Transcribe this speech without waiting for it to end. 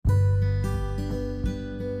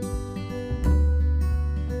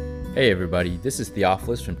Hey everybody, this is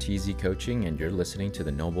Theophilus from TZ Coaching, and you're listening to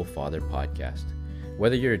the Noble Father Podcast.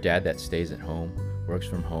 Whether you're a dad that stays at home, works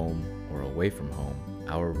from home, or away from home,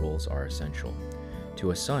 our roles are essential.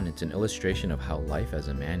 To a son, it's an illustration of how life as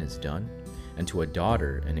a man is done, and to a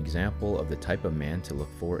daughter, an example of the type of man to look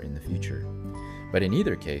for in the future. But in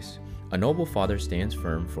either case, a noble father stands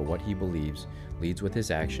firm for what he believes, leads with his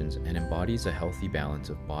actions, and embodies a healthy balance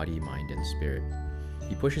of body, mind, and spirit.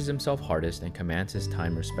 He pushes himself hardest and commands his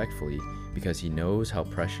time respectfully because he knows how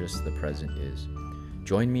precious the present is.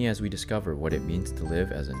 Join me as we discover what it means to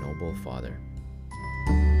live as a noble father.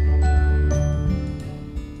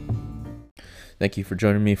 Thank you for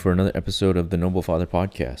joining me for another episode of the Noble Father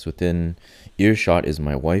Podcast. Within earshot is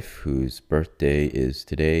my wife, whose birthday is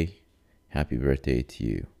today. Happy birthday to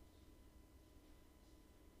you.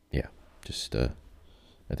 Yeah, just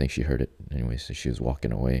I think she heard it anyway, so she was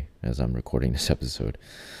walking away as I'm recording this episode.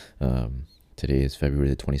 Today is February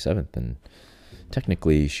the 27th, and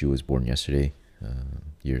technically she was born yesterday,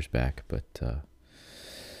 years back, but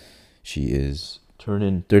she is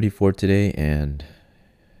turning 34 today, and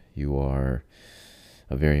you are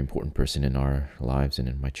a very important person in our lives and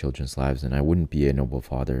in my children's lives, and I wouldn't be a noble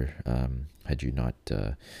father had you not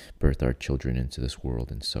birthed our children into this world.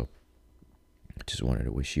 And so I just wanted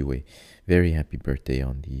to wish you a very happy birthday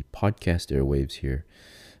on the podcast airwaves here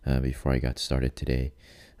before I got started today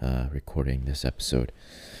recording this episode.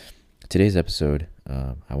 Today's episode,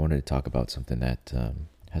 I wanted to talk about something that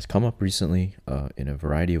has come up recently in a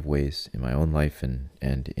variety of ways in my own life and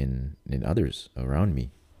in others around me.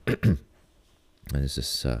 And it's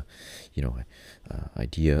this,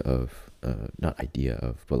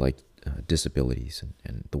 disabilities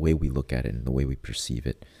and the way we look at it and the way we perceive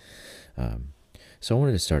it. So I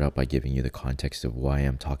wanted to start out by giving you the context of why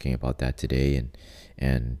I'm talking about that today,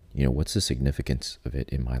 and what's the significance of it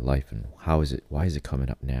in my life, and why is it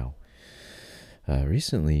coming up now?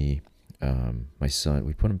 Recently, my son,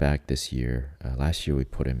 we put him back this year. Last year we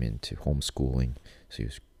put him into homeschooling, so he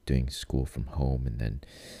was doing school from home, and then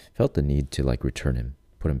felt the need to return him,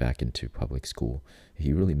 put him back into public school.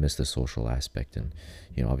 He really missed the social aspect, and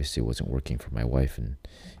obviously it wasn't working for my wife, and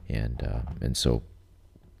so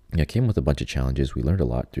it came with a bunch of challenges. We learned a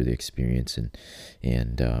lot through the experience, and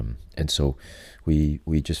so we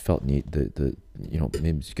just felt maybe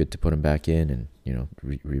it's good to put him back in and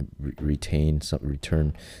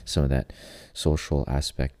return some of that social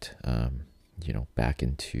aspect back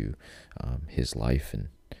into his life.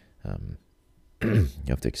 And you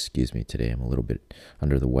have to excuse me today. I'm a little bit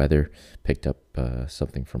under the weather. Picked up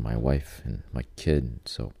something from my wife and my kid,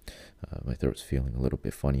 so my throat's feeling a little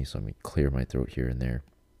bit funny. So I'm gonna clear my throat here and there.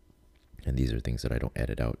 And these are things that I don't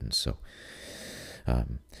edit out. And so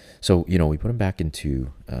we put him back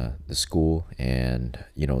into the school, and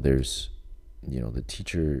there's the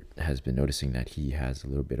teacher has been noticing that he has a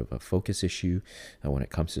little bit of a focus issue when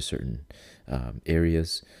it comes to certain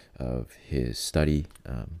areas of his study,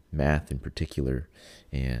 math in particular.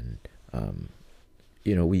 And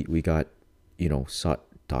we got sought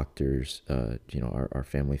doctors, our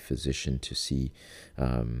family physician, to see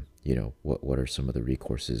what are some of the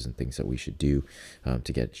recourses and things that we should do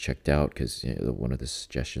to get checked out, because one of the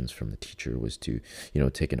suggestions from the teacher was to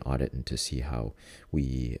take an audit and to see how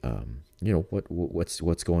we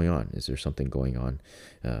what's going on. Is there something going on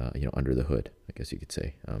under the hood, I guess you could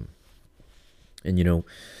say. And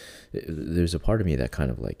there's a part of me that kind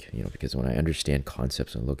of because when I understand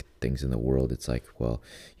concepts and look at things in the world, it's like, well,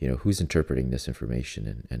 who's interpreting this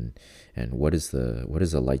information, and what is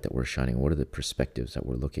the light that we're shining? What are the perspectives that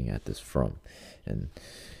we're looking at this from? And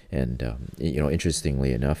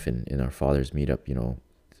interestingly enough, in our fathers meetup,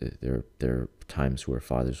 there are times where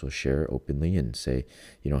fathers will share openly and say,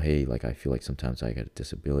 hey, I feel like sometimes I got a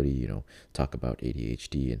disability, talk about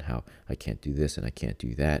ADHD and how I can't do this and I can't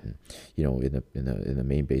do that. And, in the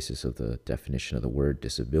main basis of the definition of the word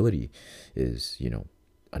disability is,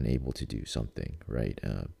 unable to do something, right?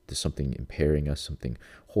 There's something impairing us, something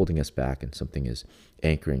holding us back, and something is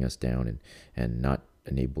anchoring us down and not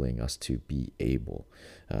enabling us to be able.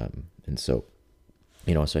 And so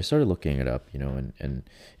I started looking it up, and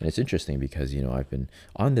it's interesting because, I've been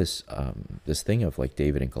on this thing of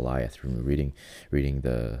David and Goliath from reading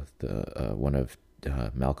the one of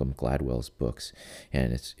Malcolm Gladwell's books.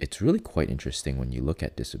 And it's really quite interesting when you look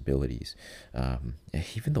at disabilities.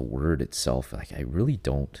 Even the word itself, I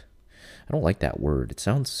don't like that word. It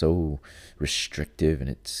sounds so restrictive, and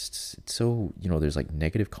it's so, there's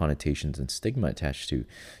negative connotations and stigma attached to,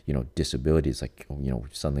 disabilities.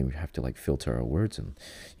 Suddenly we have to filter our words, and,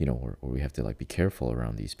 or we have to be careful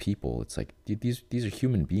around these people. It's these are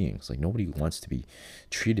human beings. Nobody wants to be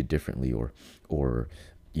treated differently or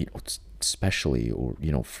especially, or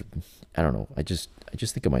I don't know. I just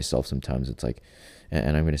think of myself sometimes. It's like,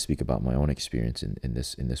 and I'm going to speak about my own experience in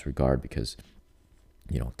this regard, because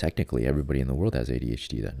technically everybody in the world has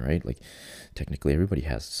ADHD then, right? Like technically everybody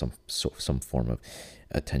has some form of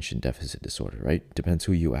attention deficit disorder, right? Depends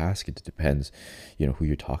who you ask. It depends, who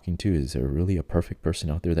you're talking to. Is there really a perfect person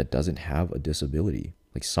out there that doesn't have a disability,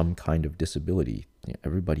 like some kind of disability?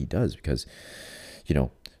 Everybody does, because, you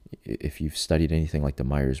know, if you've studied anything like the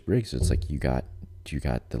Myers-Briggs, it's like you got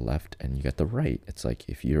the left and you got the right. It's like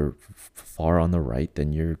if you're far on the right,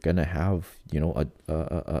 then you're gonna have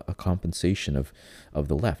a compensation of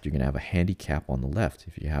the left. You're gonna have a handicap on the left.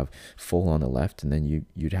 If you have full on the left, and then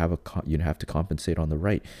you'd have to compensate on the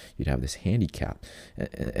right. You'd have this handicap,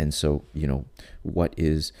 and so what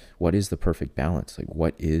is the perfect balance? Like,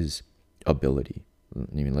 what is ability?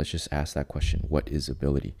 I mean, let's just ask that question. What is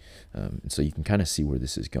ability? So you can kind of see where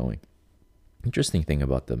this is going. Interesting thing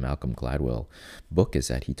about the Malcolm Gladwell book is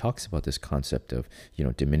that he talks about this concept of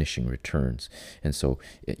diminishing returns. And so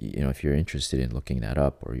if you're interested in looking that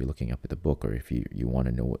up, or you're looking up at the book, or if you want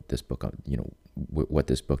to know what this book what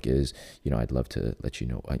this book is, I'd love to let you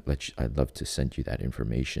know. I'd love to send you that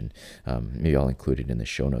information. Maybe I'll include it in the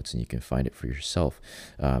show notes, and you can find it for yourself.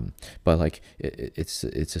 But like it's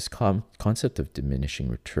this concept of diminishing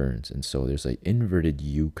returns. And so there's an inverted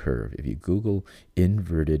U curve. If you Google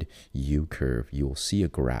inverted U curve, you will see a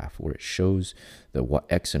graph where it shows the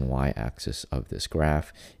X and Y axis of this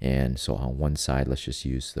graph. And so on one side, let's just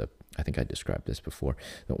use I think I described this before.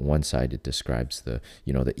 On one side, it describes the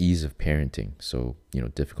ease of parenting. So,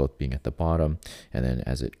 difficult being at the bottom, and then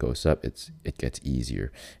as it goes up, it gets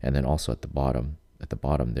easier. And then also at the bottom,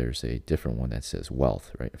 there's a different one that says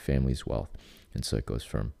wealth, right? Family's wealth. And so it goes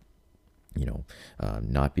from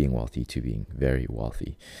not being wealthy to being very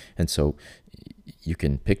wealthy. And so you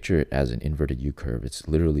can picture it as an inverted U curve. It's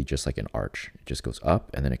literally just like an arch. It just goes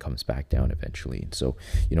up and then it comes back down eventually. And so,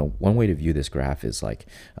 one way to view this graph is like,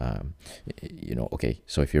 okay,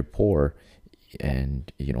 so if you're poor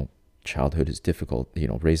and, childhood is difficult,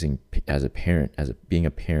 raising as a parent, being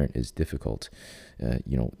a parent is difficult,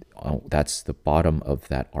 that's the bottom of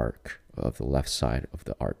that arc, of the left side of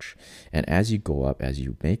the arch. And as you go up, as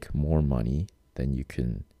you make more money, then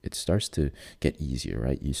it starts to get easier,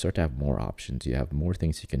 right? You start to have more options. You have more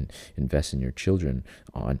things you can invest in your children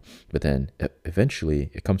on. But then eventually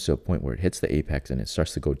it comes to a point where it hits the apex and it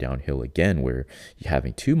starts to go downhill again, where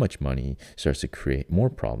having too much money starts to create more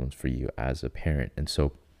problems for you as a parent. And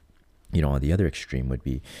so, on the other extreme would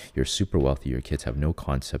be you're super wealthy. Your kids have no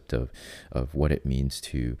concept of what it means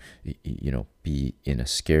to, be in a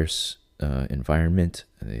scarce environment.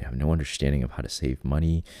 They have no understanding of how to save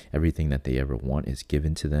money. Everything that they ever want is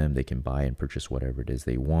given to them. They can buy and purchase whatever it is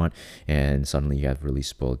they want. And suddenly you have really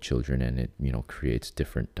spoiled children, and it, creates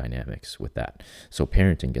different dynamics with that. So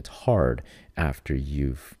parenting gets hard after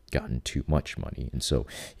you've gotten too much money. And so,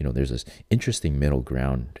 there's this interesting middle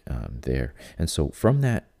ground there. And so from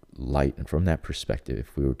that light and from that perspective,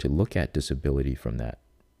 if we were to look at disability from that,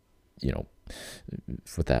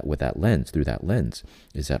 through that lens,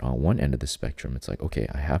 is that on one end of the spectrum, it's like, okay,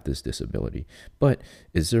 I have this disability, but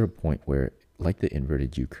is there a point where, like the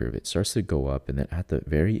inverted U curve, it starts to go up, and then at the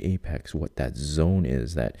very apex, what that zone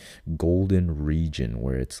is, that golden region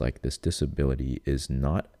where it's like this disability is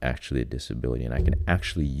not actually a disability, and I can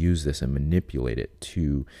actually use this and manipulate it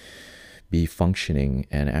to be functioning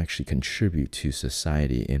and actually contribute to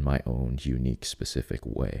society in my own unique, specific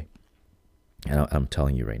way. And I'm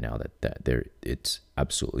telling you right now that it's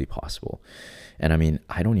absolutely possible. And I mean,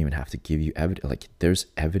 I don't even have to give you evidence. Like, there's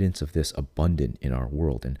evidence of this abundant in our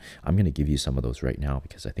world. And I'm going to give you some of those right now,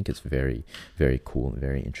 because I think it's very, very cool and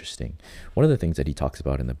very interesting. One of the things that he talks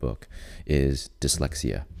about in the book is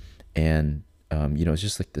dyslexia. And it's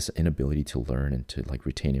just like this inability to learn and to like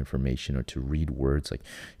retain information or to read words. Like,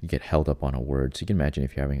 you get held up on a word. So you can imagine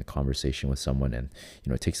if you're having a conversation with someone and,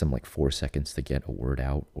 it takes them like 4 seconds to get a word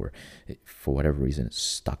out, or for whatever reason it's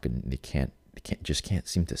stuck and they can't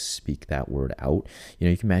seem to speak that word out.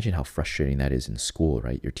 You can imagine how frustrating that is in school,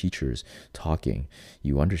 right? Your teacher's talking,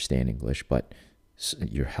 you understand English, but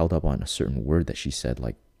you're held up on a certain word that she said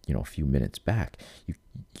like, a few minutes back.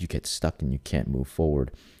 You get stuck and you can't move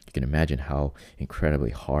forward. You can imagine how incredibly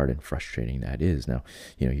hard and frustrating that is. Now,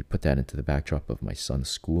 you put that into the backdrop of my son's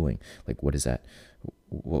schooling. Like, what does that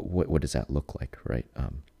look like, right?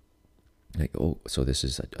 So this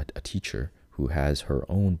is a teacher who has her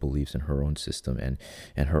own beliefs and her own system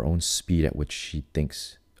and her own speed at which she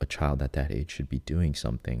thinks a child at that age should be doing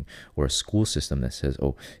something, or a school system that says,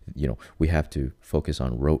 oh, we have to focus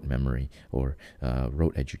on rote memory or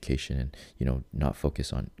rote education, and not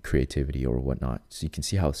focus on creativity or whatnot. So you can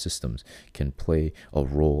see how systems can play a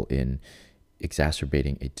role in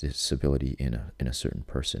exacerbating a disability in a certain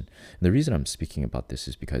person. And the reason I'm speaking about this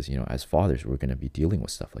is because, as fathers, we're going to be dealing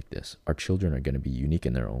with stuff like this. Our children are going to be unique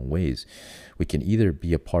in their own ways. We can either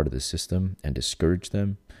be a part of the system and discourage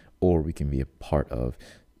them, or we can be a part of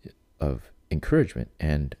encouragement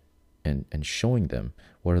and showing them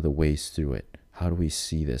what are the ways through it. How do we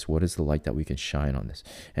see this? What is the light that we can shine on this?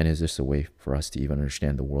 And is this a way for us to even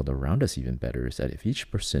understand the world around us even better? Is that if each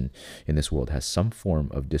person in this world has some form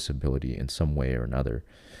of disability in some way or another,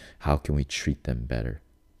 how can we treat them better?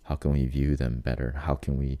 How can we view them better? How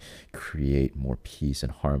can we create more peace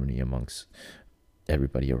and harmony amongst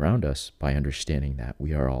everybody around us by understanding that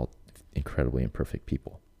we are all incredibly imperfect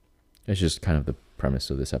people? That's just kind of the premise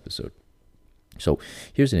of this episode. So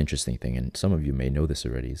here's an interesting thing, and some of you may know this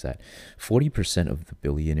already, is that 40% of the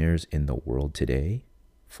billionaires in the world today,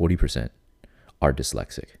 40% are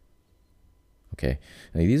dyslexic. Okay,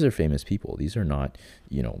 and these are famous people. These are not,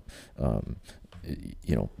 like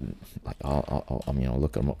I'll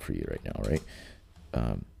look them up for you right now, right?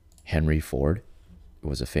 Henry Ford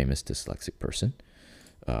was a famous dyslexic person.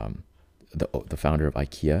 The founder of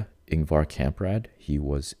IKEA, Ingvar Kamprad, he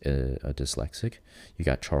was a dyslexic. You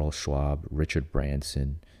got Charles Schwab, Richard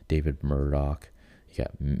Branson, David Murdoch. You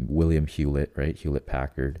got William Hewlett, right? Hewlett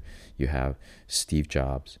Packard. You have Steve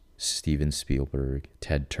Jobs, Steven Spielberg,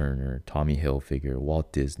 Ted Turner, Tommy Hilfiger,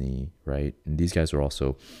 Walt Disney, right? And these guys are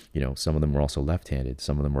also, some of them were also left-handed.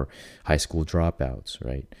 Some of them were high school dropouts,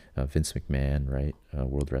 right? Vince McMahon, right?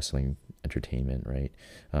 World Wrestling Entertainment, right?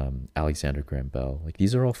 Alexander Graham Bell. Like,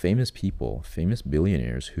 these are all famous people, famous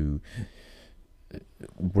billionaires who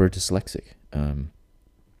were dyslexic. And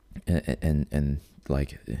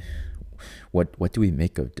like, what do we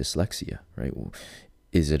make of dyslexia, right?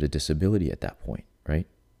 Is it a disability at that point, right?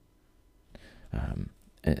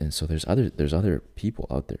 And so there's other people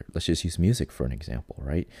out there. Let's just use music for an example,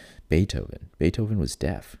 right? Beethoven was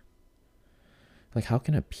deaf. Like, how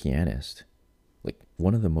can a pianist, like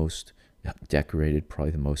one of the most decorated,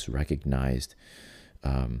 probably the most recognized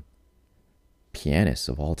pianists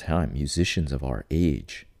of all time, musicians of our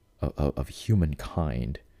age, of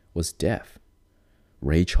humankind, was deaf?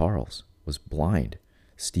 Ray Charles was blind.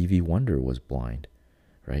 Stevie Wonder was blind,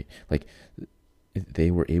 right? Like,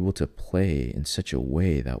 they were able to play in such a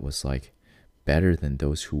way that was like better than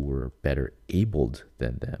those who were better abled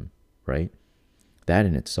than them, right? That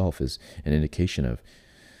in itself is an indication of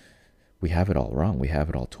we have it all wrong. We have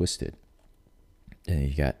it all twisted. And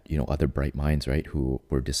you got, other bright minds, right, who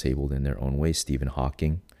were disabled in their own way. Stephen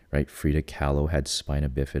Hawking, right? Frida Kahlo had spina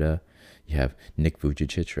bifida. You have Nick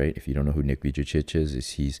Vujicic, right? If you don't know who Nick Vujicic is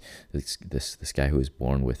he's this guy who was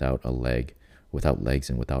born without a leg, without legs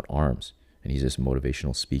and without arms. And he's this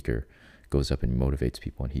motivational speaker, goes up and motivates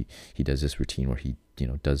people. And he does this routine where he,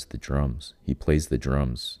 does the drums. He plays the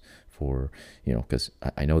drums for, because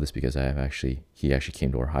I know this because he actually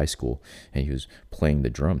came to our high school and he was playing the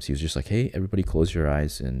drums. He was just like, hey, everybody close your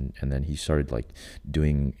eyes. And then he started like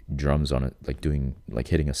doing drums on it, like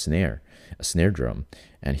hitting a snare drum.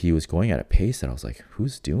 And he was going at a pace that I was like,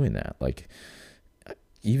 who's doing that? Like,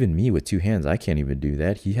 even me with two hands, I can't even do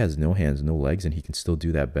that. He has no hands, no legs, and he can still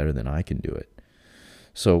do that better than I can do it.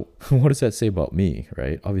 So what does that say about me,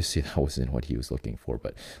 right? Obviously, that wasn't what he was looking for.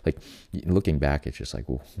 But like, looking back, it's just like,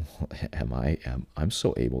 well, I'm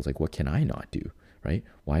so able. It's like, what can I not do, right?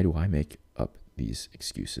 Why do I make up these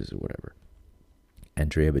excuses or whatever?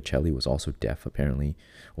 Andrea Bocelli was also deaf, apparently,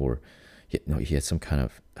 or he had some kind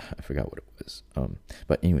of, I forgot what it was.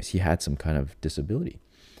 But anyways, he had some kind of disability.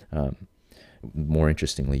 More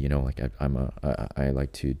interestingly, like I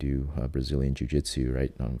like to do Brazilian jiu-jitsu,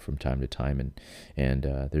 right, from time to time, and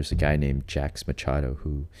there's a guy named Jax Machado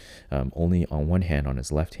who only on one hand, on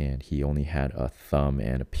his left hand, he only had a thumb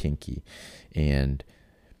and a pinky, and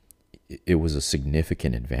it was a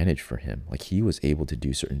significant advantage for him. Like, he was able to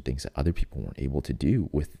do certain things that other people weren't able to do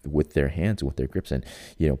with their hands, with their grips. And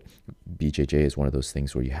BJJ is one of those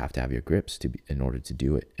things where you have to have your grips in order to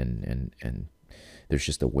do it, and there's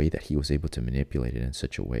just a way that he was able to manipulate it in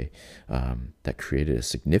such a way that created a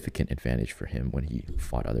significant advantage for him when he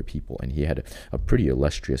fought other people. And he had a pretty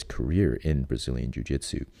illustrious career in Brazilian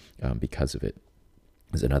Jiu-Jitsu because of it.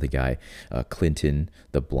 There's another guy, Clinton,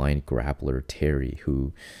 the blind grappler, Terry,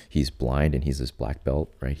 who he's blind and he's this black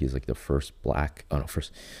belt, right? He's like the first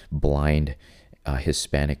blind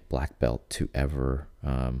Hispanic black belt to ever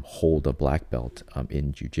hold a black belt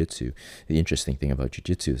in jiu-jitsu. The interesting thing about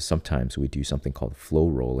jiu-jitsu is sometimes we do something called flow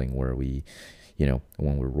rolling, where we,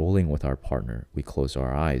 when we're rolling with our partner, we close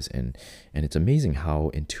our eyes, and it's amazing how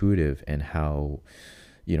intuitive and how,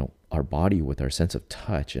 our body, with our sense of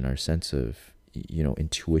touch and our sense of,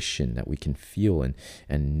 intuition, that we can feel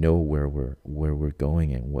and know where we're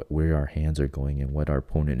going, and where our hands are going, and what our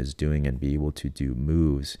opponent is doing, and be able to do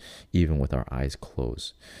moves even with our eyes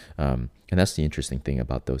closed. And that's the interesting thing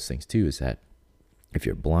about those things too, is that if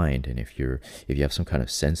you're blind, and if you have some kind of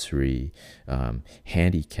sensory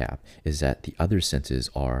handicap, is that the other senses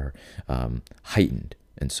are heightened.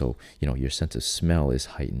 And so, your sense of smell is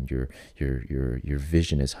heightened. Your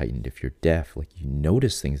vision is heightened. If you're deaf, like, you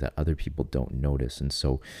notice things that other people don't notice. And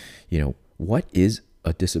so, what is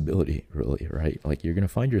a disability, really, right? Like, you're going to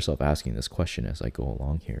find yourself asking this question as I go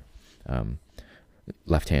along here.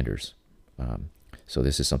 Left-handers. So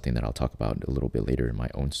this is something that I'll talk about a little bit later in my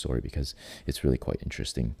own story, because it's really quite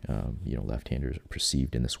interesting. Left-handers are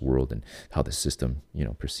perceived in this world, and how the system,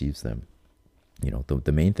 perceives them.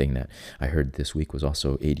 The main thing that I heard this week was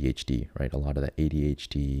also ADHD, right? A lot of that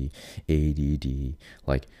ADHD, ADD,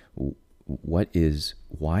 like, why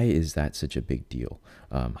is that such a big deal?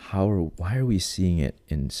 Why are we seeing it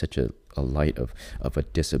in such a light of a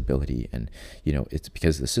disability? And it's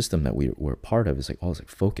because the system that we're part of is like, it's like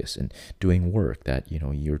focus and doing work that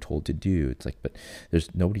you're told to do. It's like, but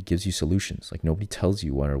nobody gives you solutions. Like, nobody tells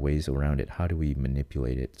you what are ways around it. How do we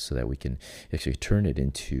manipulate it so that we can actually turn it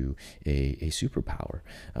into a superpower?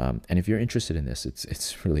 And if you're interested in this,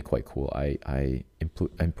 it's really quite cool. I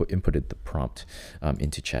inputted the prompt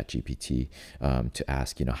into ChatGPT to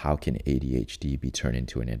ask, how can ADHD be turned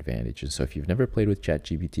into an advantage? And so if you've never played with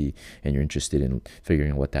ChatGPT and you're interested in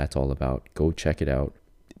figuring out what that's all about, go check it out.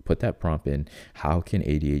 Put that prompt in, how can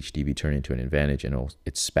ADHD be turned into an advantage? And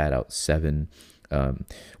it spat out 7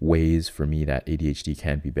 ways for me that ADHD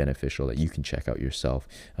can be beneficial, that you can check out yourself.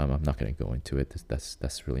 I'm not going to go into it.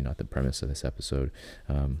 That's really not the premise of this episode.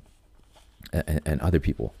 And other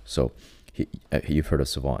people. So you've heard of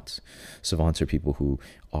savants. Savants are people who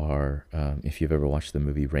are, if you've ever watched the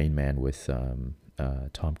movie Rain Man with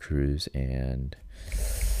Tom Cruise and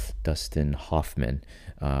Dustin Hoffman,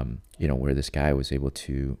 where this guy was able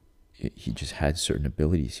to, he just had certain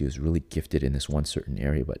abilities. He was really gifted in this one certain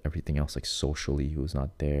area, but everything else, like socially, he was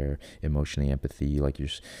not there. Emotionally, empathy, like you're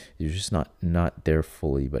just not there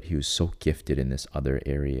fully. But he was so gifted in this other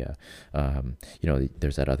area.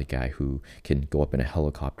 There's that other guy who can go up in a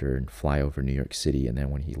helicopter and fly over New York City, and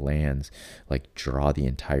then when he lands, like, draw the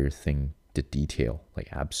entire thing to detail, like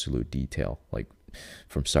absolute detail, like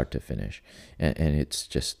from start to finish. And it's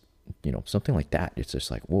just, something like that. It's just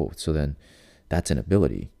like, whoa. So then that's an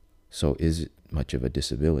ability. So is it much of a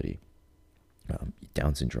disability?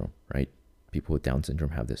 Down syndrome, right? People with Down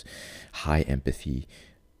syndrome have this high empathy.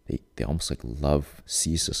 They almost like love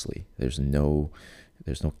ceaselessly. There's no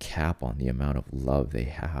cap on the amount of love they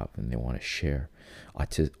have and they want to share.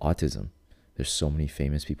 Autism. There's so many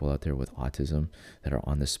famous people out there with autism that are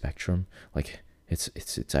on the spectrum. Like,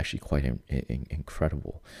 it's actually quite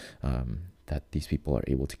incredible that these people are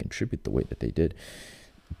able to contribute the way that they did.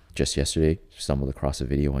 Just yesterday, stumbled across a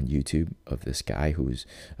video on YouTube of this guy who's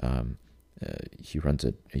he runs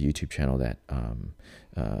a YouTube channel that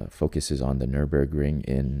focuses on the Nürburgring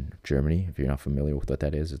in Germany. If you're not familiar with what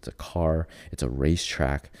that is, it's a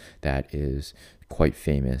racetrack that is quite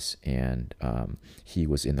famous. And he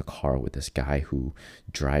was in the car with this guy who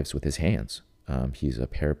drives with his hands. He's a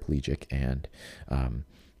paraplegic, and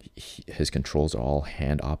his controls are all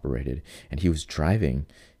hand operated, and he was driving.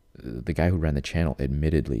 The guy who ran the channel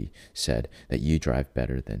admittedly said that you drive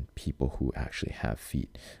better than people who actually have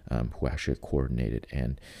feet, who actually are coordinated,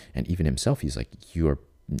 and even himself, he's like, you're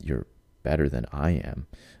better than I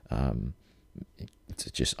am.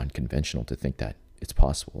 It's just unconventional to think that it's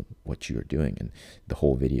possible what you are doing. And the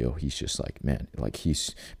whole video, he's just like, man, like,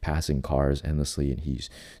 he's passing cars endlessly, and he's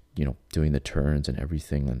doing the turns and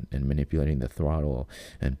everything, and manipulating the throttle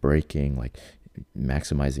and braking, like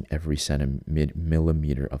maximizing every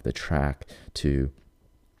millimeter of the track to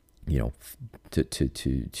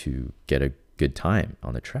get a good time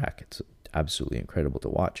on the track. It's absolutely incredible to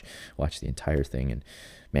watch the entire thing. And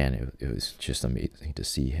man, it was just amazing to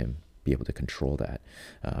see him be able to control that.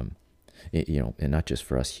 And not just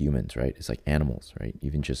for us humans, right? It's like animals, right?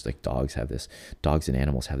 Even just like dogs and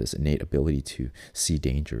animals have this innate ability to see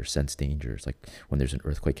danger, sense danger. It's like when there's an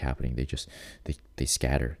earthquake happening, they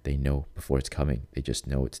scatter. They know before it's coming. They just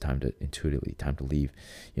know it's time to leave.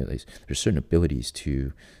 There's certain abilities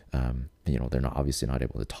to, they're not obviously not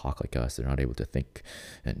able to talk like us. They're not able to think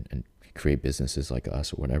and create businesses like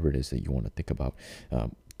us, or whatever it is that you want to think about,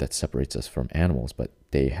 that separates us from animals. But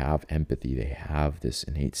they have empathy. They have this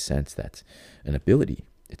innate sense that's an ability.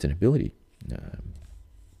 It's an ability.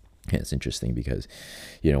 And it's interesting because,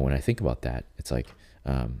 when I think about that, it's like,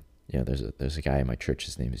 there's a guy in my church.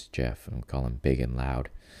 His name is Jeff, and we call him Big and Loud.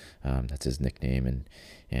 That's his nickname,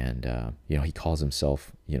 and he calls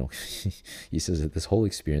himself. He says that this whole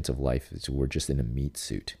experience of life is we're just in a meat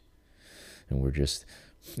suit, and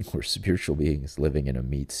we're spiritual beings living in a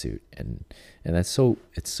meat suit, and it's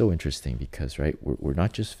so interesting because, right, we're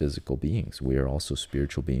not just physical beings. We are also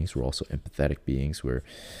spiritual beings. We're also empathetic beings. We're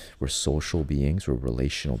social beings. We're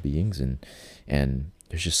relational beings, and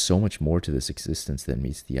there's just so much more to this existence than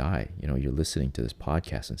meets the eye. You're listening to this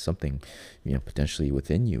podcast, and something, potentially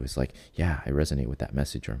within you is like, yeah, I resonate with that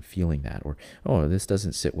message, or I'm feeling that, or, oh, this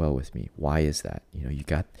doesn't sit well with me. Why is that?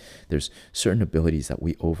 There's certain abilities that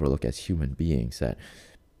we overlook as human beings that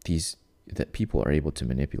people are able to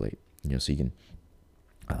manipulate. So you can,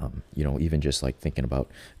 even just like thinking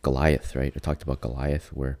about Goliath, right? I talked about Goliath,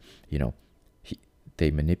 where, they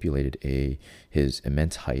manipulated his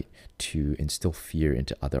immense height to instill fear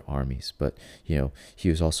into other armies. But, he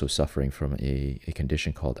was also suffering from a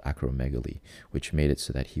condition called acromegaly, which made it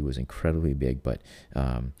so that he was incredibly big, but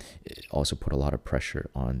it also put a lot of pressure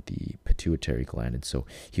on the pituitary gland. And so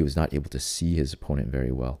he was not able to see his opponent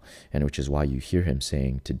very well. And which is why you hear him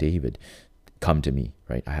saying to David, come to me,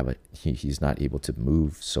 right? He's not able to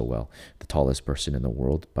move so well. The tallest person in the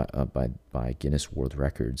world by Guinness World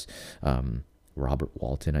Records, Robert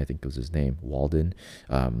Walton, I think was his name, Walden.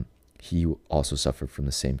 He also suffered from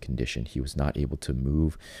the same condition. He was not able to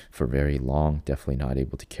move for very long, definitely not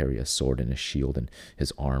able to carry a sword and a shield and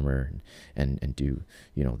his armor and do,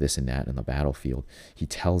 this and that in the battlefield.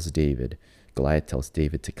 Goliath tells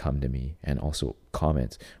David to come to me, and also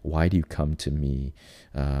comments, why do you come to me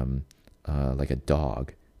like a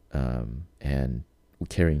dog and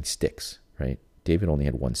carrying sticks, right? David only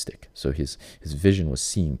had one stick, so his vision was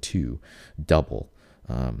seeing two, double,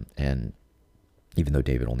 and even though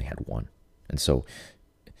David only had one. And so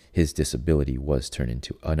his disability was turned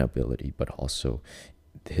into an ability, but also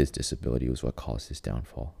his disability was what caused his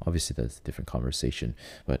downfall. Obviously, that's a different conversation,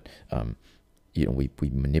 but we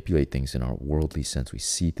manipulate things in our worldly sense. We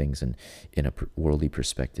see things in a worldly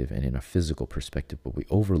perspective and in a physical perspective, but we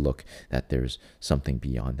overlook that there's something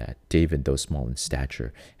beyond that. David, though small in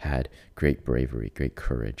stature, had great bravery, great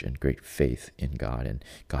courage, and great faith in God, and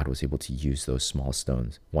God was able to use those small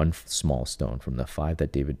stones, one small stone from the 5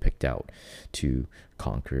 that David picked out, to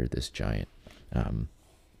conquer this giant.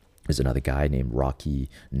 There's another guy named Rocky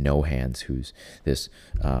No Hands, who's this.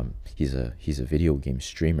 He's a video game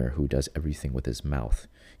streamer who does everything with his mouth.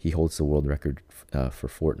 He holds the world record for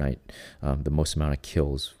Fortnite, the most amount of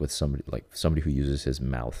kills with somebody who uses his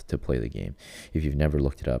mouth to play the game. If you've never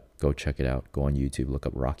looked it up, go check it out. Go on YouTube, look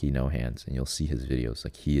up Rocky No Hands, and you'll see his videos.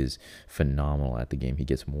 Like, he is phenomenal at the game. He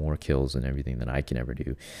gets more kills and everything than I can ever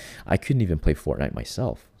do. I couldn't even play Fortnite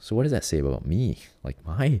myself. So what does that say about me? Like,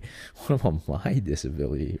 what about my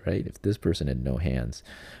disability, right? If this person had no hands,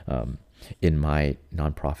 in my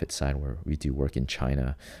nonprofit side where we do work in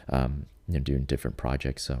China, doing different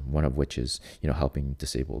projects, one of which is, helping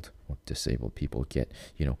disabled people get,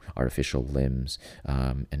 artificial limbs,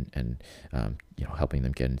 and helping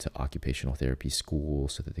them get into occupational therapy school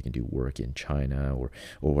so that they can do work in China or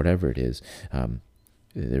whatever it is.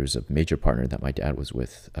 There's a major partner that my dad was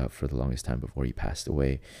with for the longest time before he passed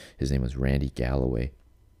away. His name was Randy Galloway.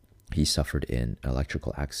 He suffered an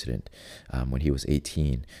electrical accident when he was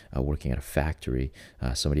 18, working at a factory.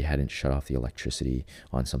 Somebody hadn't shut off the electricity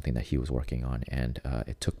on something that he was working on, and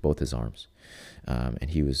it took both his arms. And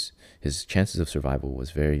his chances of survival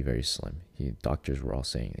was very, very slim. Doctors were all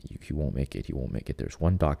saying that he won't make it. He won't make it. There's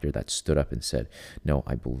one doctor that stood up and said, "No,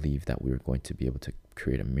 I believe that we were going to be able to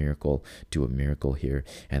create a miracle, do a miracle here."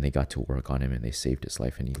 And they got to work on him, and they saved his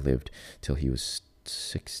life, and he lived till he was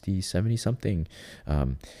 60, 70 something.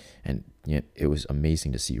 And it was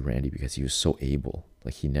amazing to see Randy because he was so able.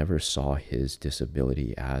 Like, he never saw his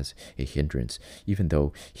disability as a hindrance, even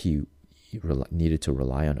though he needed to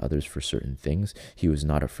rely on others for certain things. He was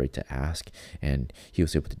not afraid to ask, and he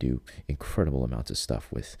was able to do incredible amounts of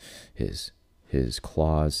stuff with his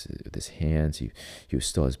claws, with his hands. He was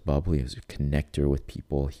still as bubbly. He was a connector with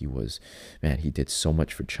people. He did so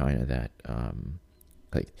much for China that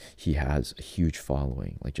he has a huge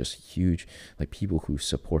following, just huge, people who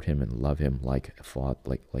support him and love him like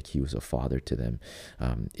he was a father to them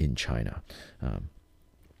in China.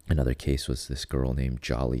 Another case was this girl named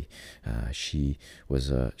Jolly. She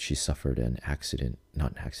suffered an accident,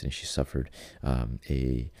 not an accident. She suffered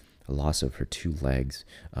a loss of her two legs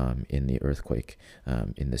in the earthquake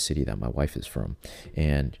in the city that my wife is from.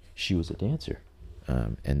 And she was a dancer.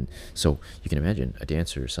 And so you can imagine a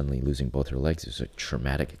dancer suddenly losing both her legs is a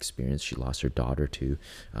traumatic experience. She lost her daughter too,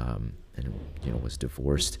 and was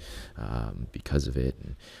divorced because of it.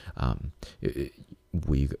 And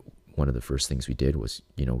we one of the first things we did was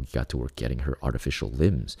we got to work getting her artificial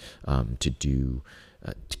limbs to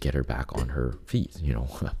get her back on her feet.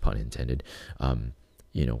 Pun intended.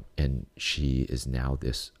 And she is now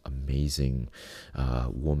this amazing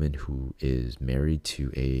woman who is married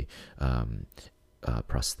to a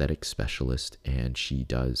prosthetic specialist, and she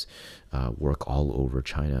does work all over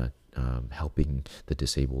China, helping the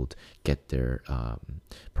disabled get their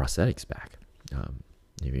prosthetics back.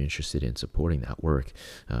 If you're interested in supporting that work,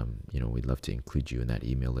 we'd love to include you in that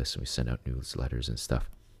email list, and we send out newsletters and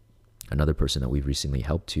stuff. Another person that we've recently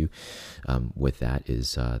helped too with that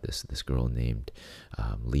is this girl named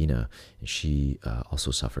Lena, and she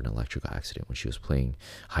also suffered an electrical accident when she was playing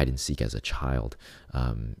hide and seek as a child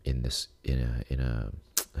in a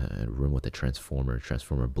room with a transformer.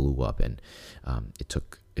 Transformer blew up, and it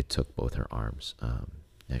took both her arms.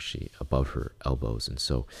 Actually above her elbows, and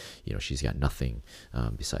so she's got nothing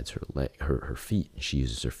besides her feet. She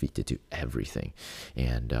uses her feet to do everything.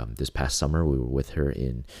 And this past summer we were with her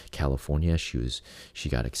in California. She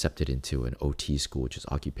got accepted into an OT school, which is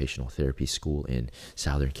occupational therapy school in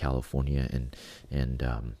Southern California, and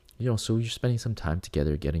so we were spending some time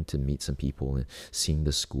together, getting to meet some people and seeing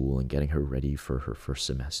the school and getting her ready for her first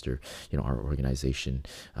semester. Our organization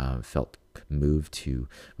felt moved to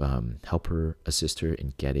help her, assist her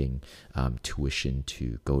in getting tuition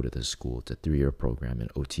to go to the school. It's a 3-year program, an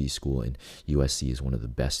OT school, and USC is one of the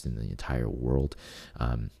best in the entire world.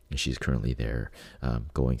 And she's currently there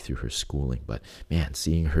going through her schooling. But man,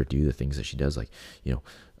 seeing her do the things that she does, like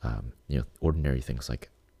ordinary things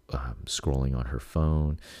like scrolling on her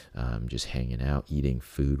phone, just hanging out, eating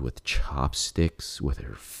food with chopsticks with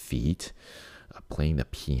her feet, playing the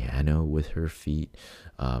piano with her feet,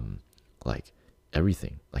 like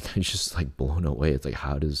everything. Like I'm just like blown away. It's like,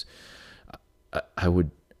 how does I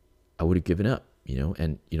would have given up,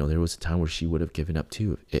 and there was a time where she would have given up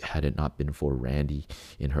too had it not been for Randy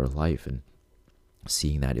in her life. And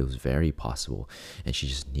seeing that it was very possible, and she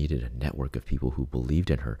just needed a network of people who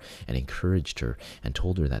believed in her and encouraged her and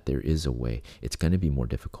told her that there is a way. It's going to be more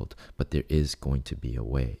difficult, but there is going to be a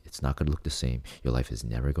way. It's not going to look the same. Your life is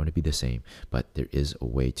never going to be the same, but there is a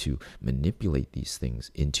way to manipulate these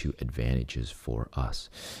things into advantages for us.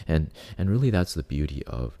 And really that's the beauty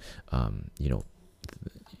of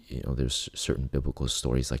there's certain biblical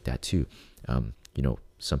stories like that too.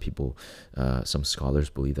 Some people, some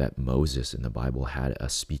scholars believe that Moses in the Bible had a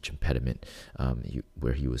speech impediment,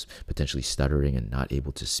 where he was potentially stuttering and not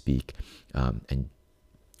able to speak. And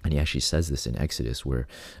he actually says this in Exodus, where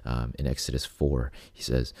in Exodus 4, he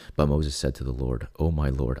says, "But Moses said to the Lord, 'O my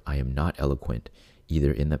Lord, I am not eloquent,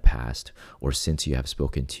 either in the past or since you have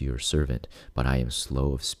spoken to your servant, but I am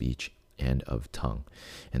slow of speech and of tongue.'"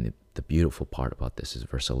 And the beautiful part about this is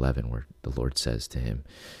verse 11, where the Lord says to him,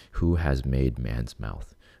 "Who has made man's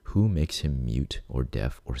mouth? Who makes him mute or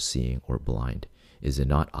deaf or seeing or blind? Is it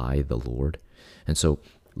not I, the Lord?" And so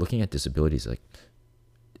looking at disabilities, like,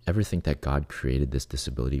 ever think that God created this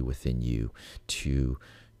disability within you to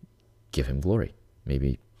give him glory?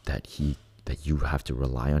 Maybe that you have to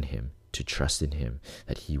rely on him, to trust in him,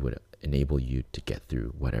 that he would enable you to get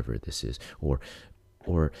through whatever this is,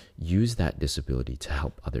 or use that disability to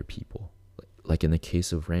help other people. Like in the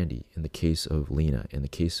case of Randy, in the case of Lena, in the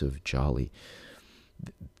case of Jolly,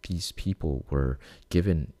 these people were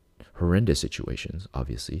given horrendous situations.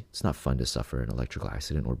 Obviously, it's not fun to suffer an electrical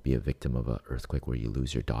accident or be a victim of an earthquake where you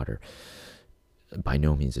lose your daughter. By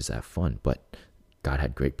no means is that fun, but God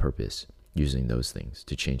had great purpose using those things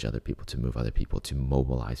to change other people, to move other people, to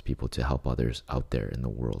mobilize people, to help others out there in the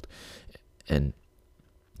world. And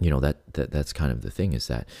that's kind of the thing, is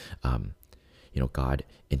that God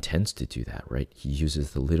intends to do that, right? He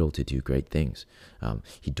uses the little to do great things.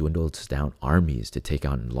 He dwindles down armies to take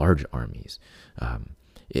on large armies.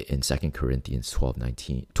 In 2 Corinthians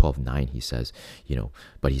 12:9, he says,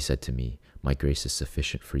 "But he said to me, 'My grace is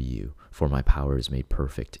sufficient for you, for my power is made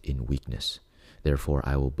perfect in weakness. Therefore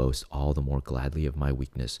I will boast all the more gladly of my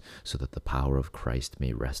weakness, so that the power of Christ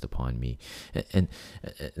may rest upon me.'" And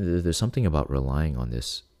there's something about relying on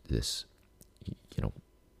this,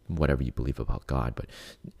 whatever you believe about God, but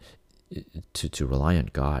to rely on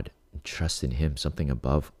God, trust in him, something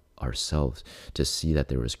above ourselves, to see that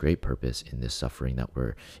there was great purpose in this suffering that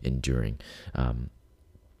we're enduring. And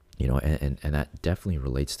that definitely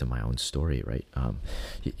relates to my own story, right?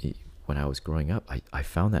 when I was growing up, I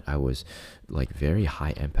found that I was like very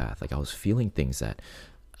high empath. Like I was feeling things that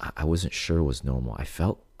I wasn't sure was normal. I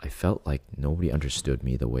felt like nobody understood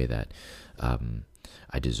me the way that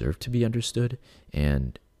I deserved to be understood.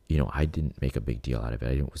 And, I didn't make a big deal out of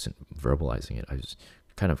it. Wasn't verbalizing it. I was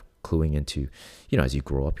kind of cluing into, as you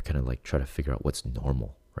grow up, you kind of like try to figure out what's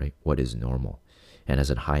normal, right? What is normal? And as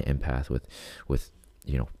a high empath with,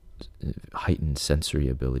 heightened sensory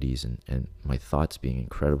abilities and my thoughts being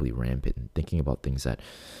incredibly rampant and thinking about things that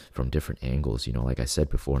from different angles, like I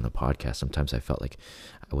said before in the podcast, sometimes I felt like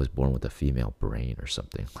I was born with a female brain or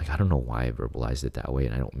something. Like, I don't know why I verbalized it that way.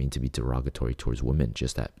 And I don't mean to be derogatory towards women,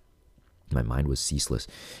 just that my mind was ceaseless.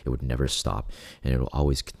 It would never stop, and it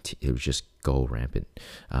would just go rampant.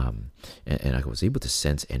 And I was able to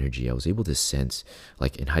sense energy. I was able to sense,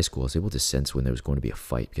 like in high school, I was able to sense when there was going to be a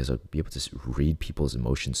fight, because I'd be able to read people's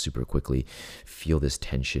emotions super quickly, feel this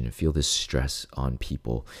tension, feel this stress on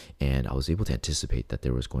people. And I was able to anticipate that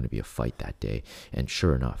there was going to be a fight that day. And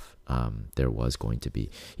sure enough, there was going to be.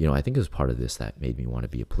 I think it was part of this that made me want to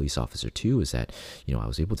be a police officer too, is that, I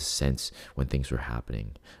was able to sense when things were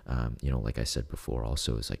happening. Like I said before,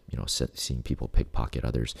 also is like, seeing people pickpocket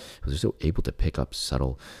others. I was so able to pick up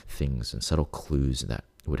subtle things and subtle clues that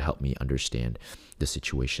would help me understand the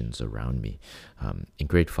situations around me. In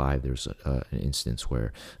grade 5, there was an instance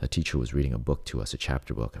where a teacher was reading a book to us, a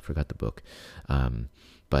chapter book. I forgot the book.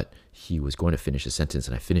 But he was going to finish a sentence,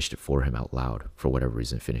 and I finished it for him out loud. For whatever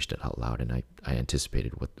reason, finished it out loud, and I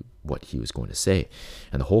anticipated what he was going to say.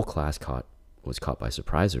 And the whole class was caught by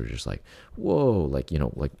surprise. They were just like, whoa, like,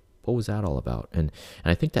 like, what was that all about? And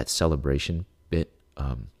I think that celebration bit,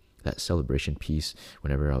 that celebration piece,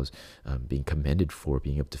 whenever I was being commended for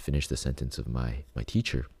being able to finish the sentence of my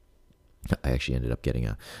teacher, I actually ended up getting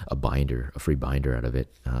a binder, a free binder out of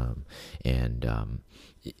it.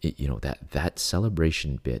 That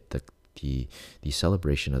celebration bit, the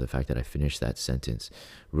celebration of the fact that I finished that sentence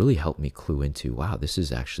really helped me clue into, wow, this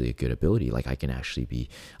is actually a good ability. Like I can actually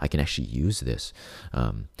use this.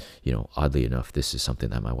 Oddly enough, this is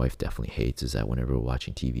something that my wife definitely hates, is that whenever we're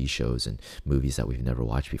watching TV shows and movies that we've never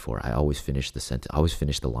watched before, I always finish the sentence. I always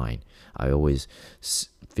finish the line. I always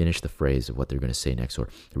finish the phrase of what they're going to say next, or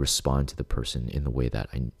respond to the person in the way that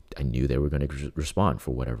I knew they were going to respond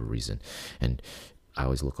for whatever reason. And I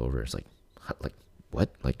always look over, it's like what?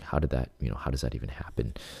 Like, how did that, how does that even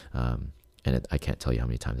happen? I can't tell you how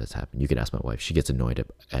many times that's happened. You can ask my wife. She gets annoyed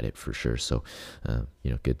at it for sure. So,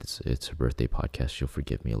 good. It's her birthday podcast. She'll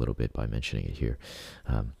forgive me a little bit by mentioning it here.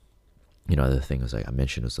 Other thing was, like I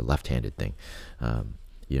mentioned, was the left-handed thing.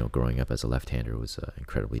 Growing up as a left-hander was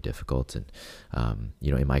incredibly difficult. And,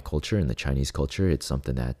 in my culture, in the Chinese culture, it's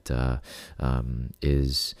something that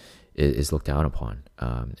is looked down upon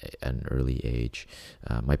at an early age.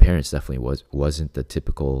 My parents definitely wasn't the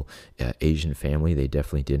typical Asian family. They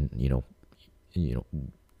definitely didn't,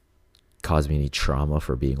 cause me any trauma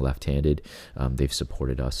for being left-handed. They've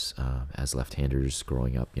supported us as left-handers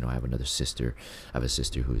growing up. I have a sister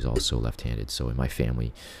who's also left-handed. So in my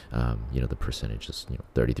family, the percentage is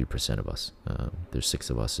 33% of us. There's 6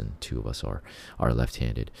 of us, and 2 of us are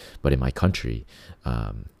left-handed. But in my country,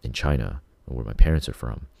 in China, where my parents are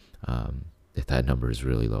from, that number is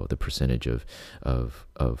really low. The percentage of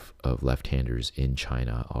left-handers in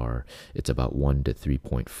China it's about 1 to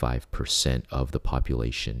 3.5% of the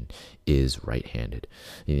population is right-handed.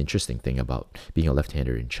 The interesting thing about being a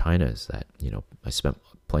left-hander in China is that, I spent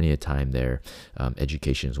plenty of time there.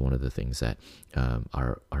 Education is one of the things that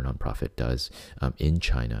our nonprofit does in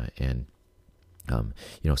China. And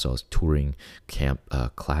so I was touring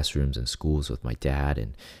classrooms and schools with my dad,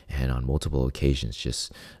 and on multiple occasions,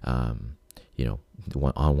 just, on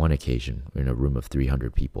one occasion, in a room of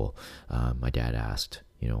 300 people, my dad asked,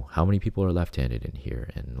 how many people are left-handed in here?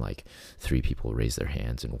 And like 3 people raised their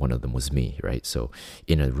hands, and one of them was me, right? So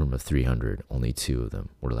in a room of 300, only 2 of them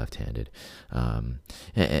were left-handed. And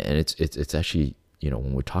it's actually,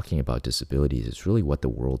 when we're talking about disabilities, it's really what the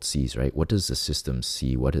world sees, right? What does the system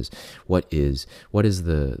see? What is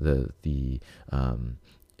the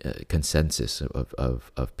consensus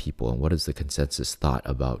of people, and what is the consensus thought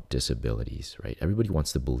about disabilities, right? Everybody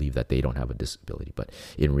wants to believe that they don't have a disability, but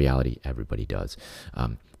in reality, everybody does.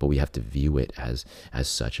 But we have to view it as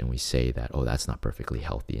such, and we say that, oh, that's not perfectly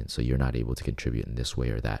healthy, and so you're not able to contribute in this way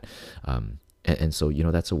or that. And so,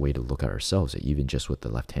 that's a way to look at ourselves. Even just with the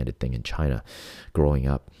left-handed thing in China, growing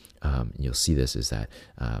up, you'll see this is that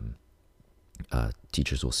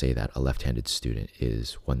teachers will say that a left-handed student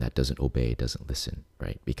is one that doesn't obey, doesn't listen,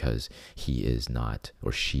 right? Because he is not,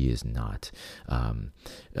 or she is not,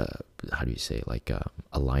 how do you say, like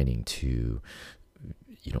aligning to,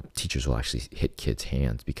 teachers will actually hit kids'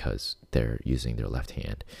 hands because they're using their left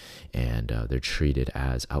hand, and they're treated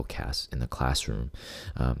as outcasts in the classroom.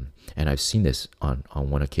 And I've seen this on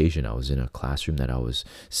one occasion. I was in a classroom that I was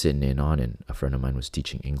sitting in on, and a friend of mine was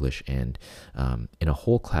teaching English. And in a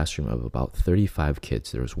whole classroom of about 35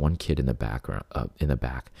 kids, there was one kid in the back,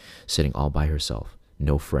 sitting all by herself,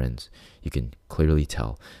 no friends. You can clearly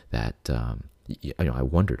tell that. I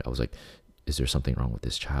wondered. I was like, is there something wrong with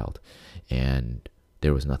this child? And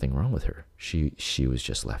there was nothing wrong with her. She was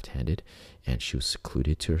just left-handed, and she was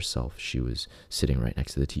secluded to herself. She was sitting right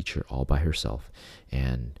next to the teacher all by herself.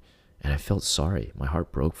 And I felt sorry. My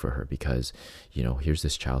heart broke for her because, here's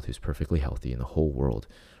this child who's perfectly healthy, and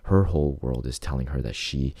her whole world is telling her that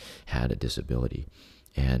she had a disability.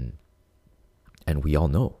 And we all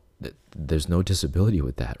know that there's no disability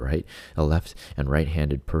with that, right? A left and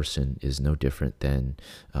right-handed person is no different than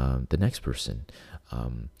the next person.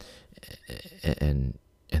 And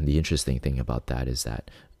the interesting thing about that is that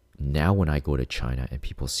now when I go to China and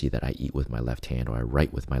people see that I eat with my left hand or I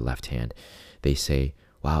write with my left hand, they say,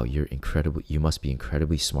 wow, you must be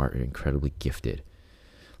incredibly smart and incredibly gifted.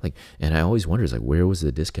 And I always wonder, where was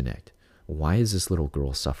the disconnect? Why is this little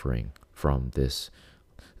girl suffering from this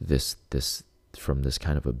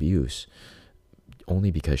kind of abuse only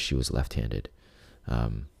because she was left-handed?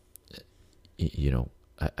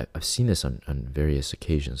 I've seen this on various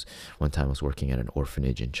occasions. One time I was working at an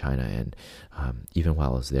orphanage in China, and even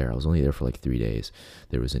while I was there, I was only there for 3 days.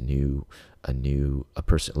 There was a little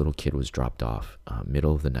kid was dropped off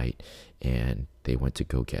middle of the night, and they went to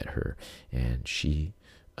go get her, and she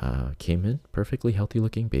came in, perfectly healthy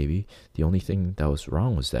looking baby. The only thing that was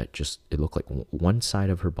wrong was that it looked like one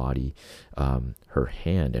side of her body, her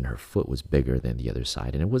hand and her foot was bigger than the other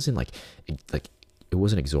side, and it wasn't it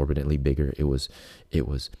wasn't exorbitantly bigger. It was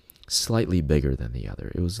slightly bigger than the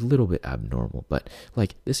other. It was a little bit abnormal, but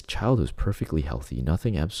this child was perfectly healthy,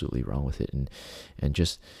 nothing absolutely wrong with it, and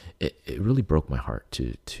just it really broke my heart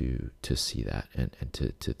to see that and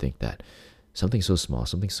to think that something so small,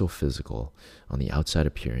 something so physical on the outside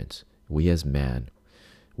appearance, we as man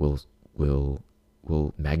will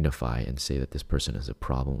magnify and say that this person is a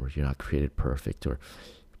problem, or you're not created perfect, or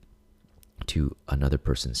to another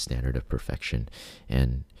person's standard of perfection.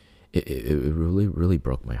 And it really, really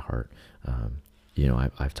broke my heart.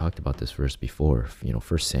 I've talked about this verse before,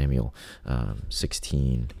 1 Samuel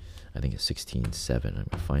 16, I think it's 16:7. I'm going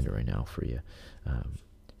to find it right now for you.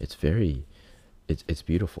 It's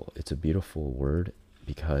beautiful. It's a beautiful word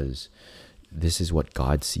because this is what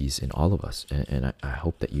God sees in all of us. And I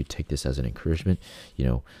hope that you take this as an encouragement.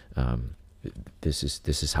 This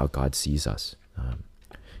is how God sees us.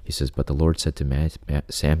 He says, "But the Lord said to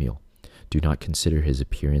Samuel, do not consider his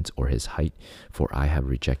appearance or his height, for I have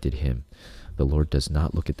rejected him. The Lord does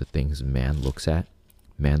not look at the things man looks at.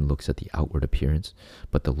 Man looks at the outward appearance,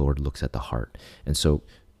 but the Lord looks at the heart." And so,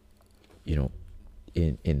 in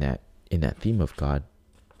that theme of God,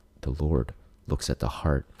 the Lord looks at the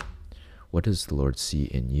heart. What does the Lord see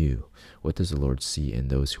in you? What does the Lord see in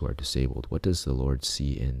those who are disabled? What does the Lord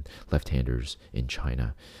see in left-handers in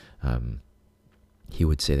China? He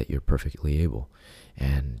would say that you're perfectly able,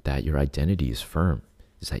 and that your identity is firm,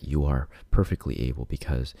 is that you are perfectly able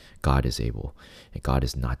because God is able, and God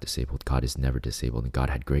is not disabled. God is never disabled, and God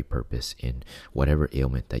had great purpose in whatever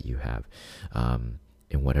ailment that you have,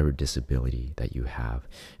 in whatever disability that you have.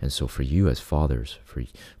 And so for you as fathers,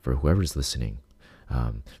 for whoever's listening,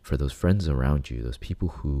 for those friends around you, those people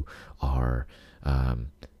who are,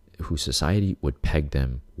 who society would peg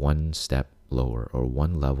them one step lower, or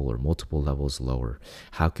one level or multiple levels lower,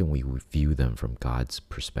 how can we view them from God's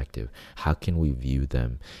perspective? How can we view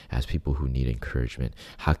them as people who need encouragement?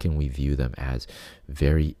 How can we view them as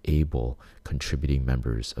very able contributing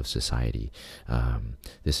members of society?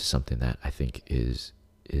 This is something that I think is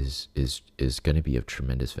going to be of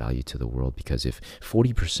tremendous value to the world, because if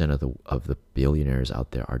 40% of the billionaires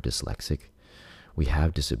out there are dyslexic, we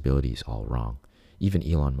have disabilities all wrong. Even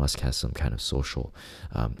Elon Musk has some kind of social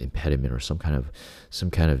impediment, or some kind of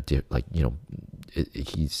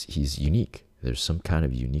he's unique. There's some kind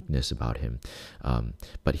of uniqueness about him,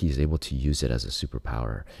 but he's able to use it as a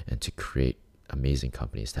superpower and to create amazing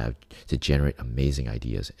companies, to generate amazing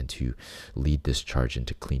ideas, and to lead this charge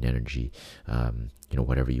into clean energy.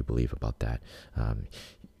 Whatever you believe about that,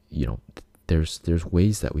 there's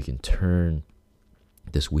ways that we can turn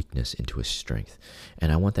this weakness into a strength.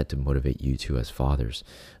 And I want that to motivate you too as fathers.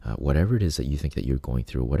 Whatever it is that you think that you're going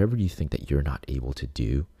through, whatever you think that you're not able to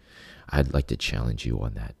do, I'd like to challenge you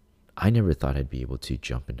on that. I never thought I'd be able to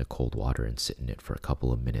jump into cold water and sit in it for a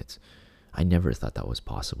couple of minutes. I never thought that was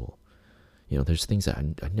possible. There's things that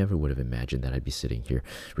I never would have imagined that I'd be sitting here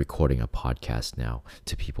recording a podcast now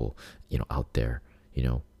to people, out there.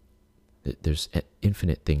 There's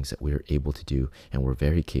infinite things that we're able to do, and we're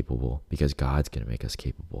very capable because God's going to make us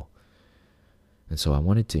capable. And so I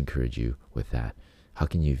wanted to encourage you with that. How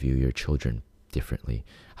can you view your children differently?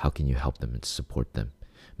 How can you help them and support them?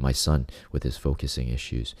 My son, with his focusing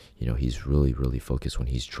issues, he's really, really focused when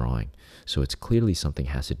he's drawing. So it's clearly something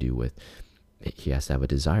has to do with, he has to have a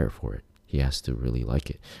desire for it. He has to really like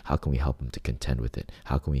it. How can we help him to contend with it?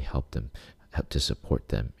 How can we help to support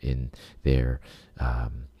them in their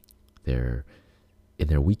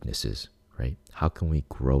weaknesses, right? How can we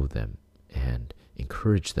grow them and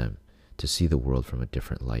encourage them to see the world from a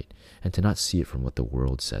different light and to not see it from what the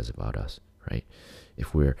world says about us, right?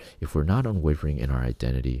 If we're not unwavering in our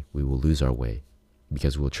identity, we will lose our way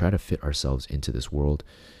because we'll try to fit ourselves into this world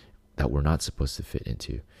that we're not supposed to fit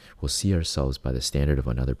into. We'll see ourselves by the standard of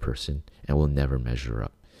another person and we'll never measure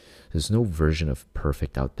up. There's no version of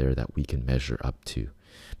perfect out there that we can measure up to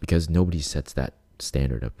because nobody sets that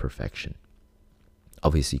standard of perfection.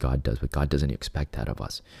 Obviously God does, but God doesn't expect that of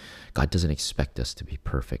us. God doesn't expect us to be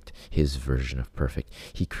perfect, his version of perfect.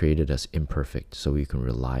 He created us imperfect so we can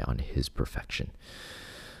rely on his perfection.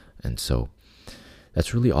 And so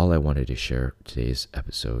that's really all I wanted to share today's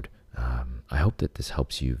episode. I hope that this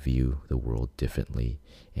helps you view the world differently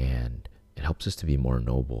and it helps us to be more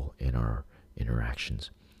noble in our interactions.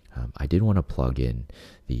 I did want to plug in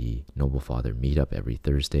the Noble Father meetup every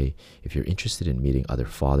Thursday. If you're interested in meeting other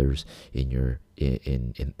fathers in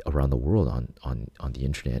around the world on the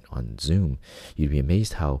internet, on Zoom, you'd be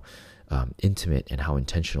amazed how intimate and how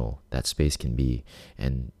intentional that space can be.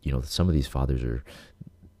 And some of these fathers are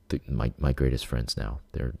my greatest friends now.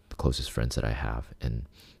 They're the closest friends that I have, and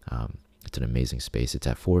it's an amazing space. It's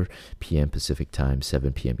at 4 p.m. Pacific time,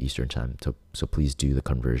 7 p.m. Eastern time. So please do the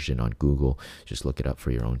conversion on Google. Just look it up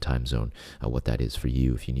for your own time zone, what that is for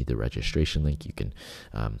you. If you need the registration link, you can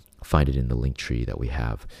find it in the link tree that we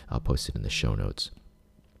have. I'll post it in the show notes.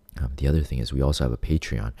 The other thing is we also have a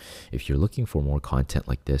Patreon. If you're looking for more content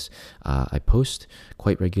like this, I post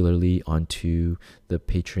quite regularly onto the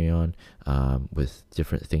Patreon with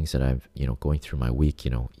different things that I'm, going through my week.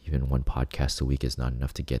 Even one podcast a week is not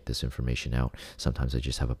enough to get this information out. Sometimes I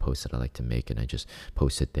just have a post that I like to make and I just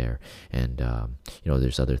post it there. And,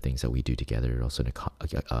 there's other things that we do together. Also in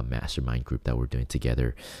a mastermind group that we're doing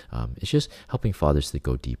together. It's just helping fathers to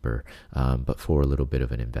go deeper, but for a little bit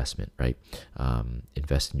of an investment, right?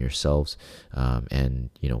 Invest in yourselves, and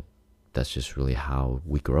that's just really how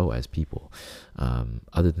we grow as people.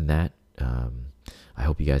 Other than that, I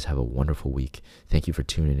hope you guys have a wonderful week. Thank you for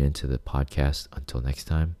tuning in to the podcast. Until next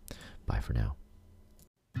time, bye for now.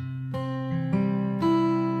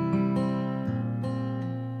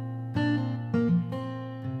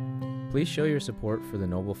 Please show your support for the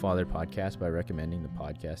Noble Father podcast by recommending the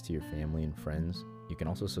podcast to your family and friends. You can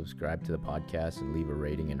also subscribe to the podcast and leave a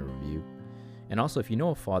rating and a review. And also, if you know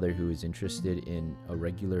a father who is interested in a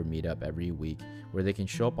regular meetup every week where they can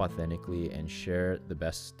show up authentically and share the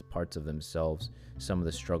best parts of themselves, some of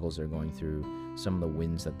the struggles they're going through, some of the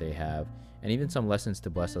wins that they have, and even some lessons to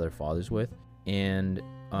bless other fathers with, and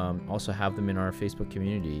also have them in our Facebook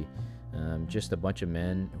community, just a bunch of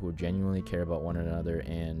men who genuinely care about one another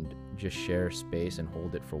and just share space and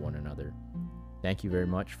hold it for one another. Thank you very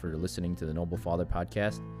much for listening to the Noble Father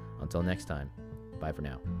podcast. Until next time, bye for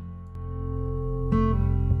now.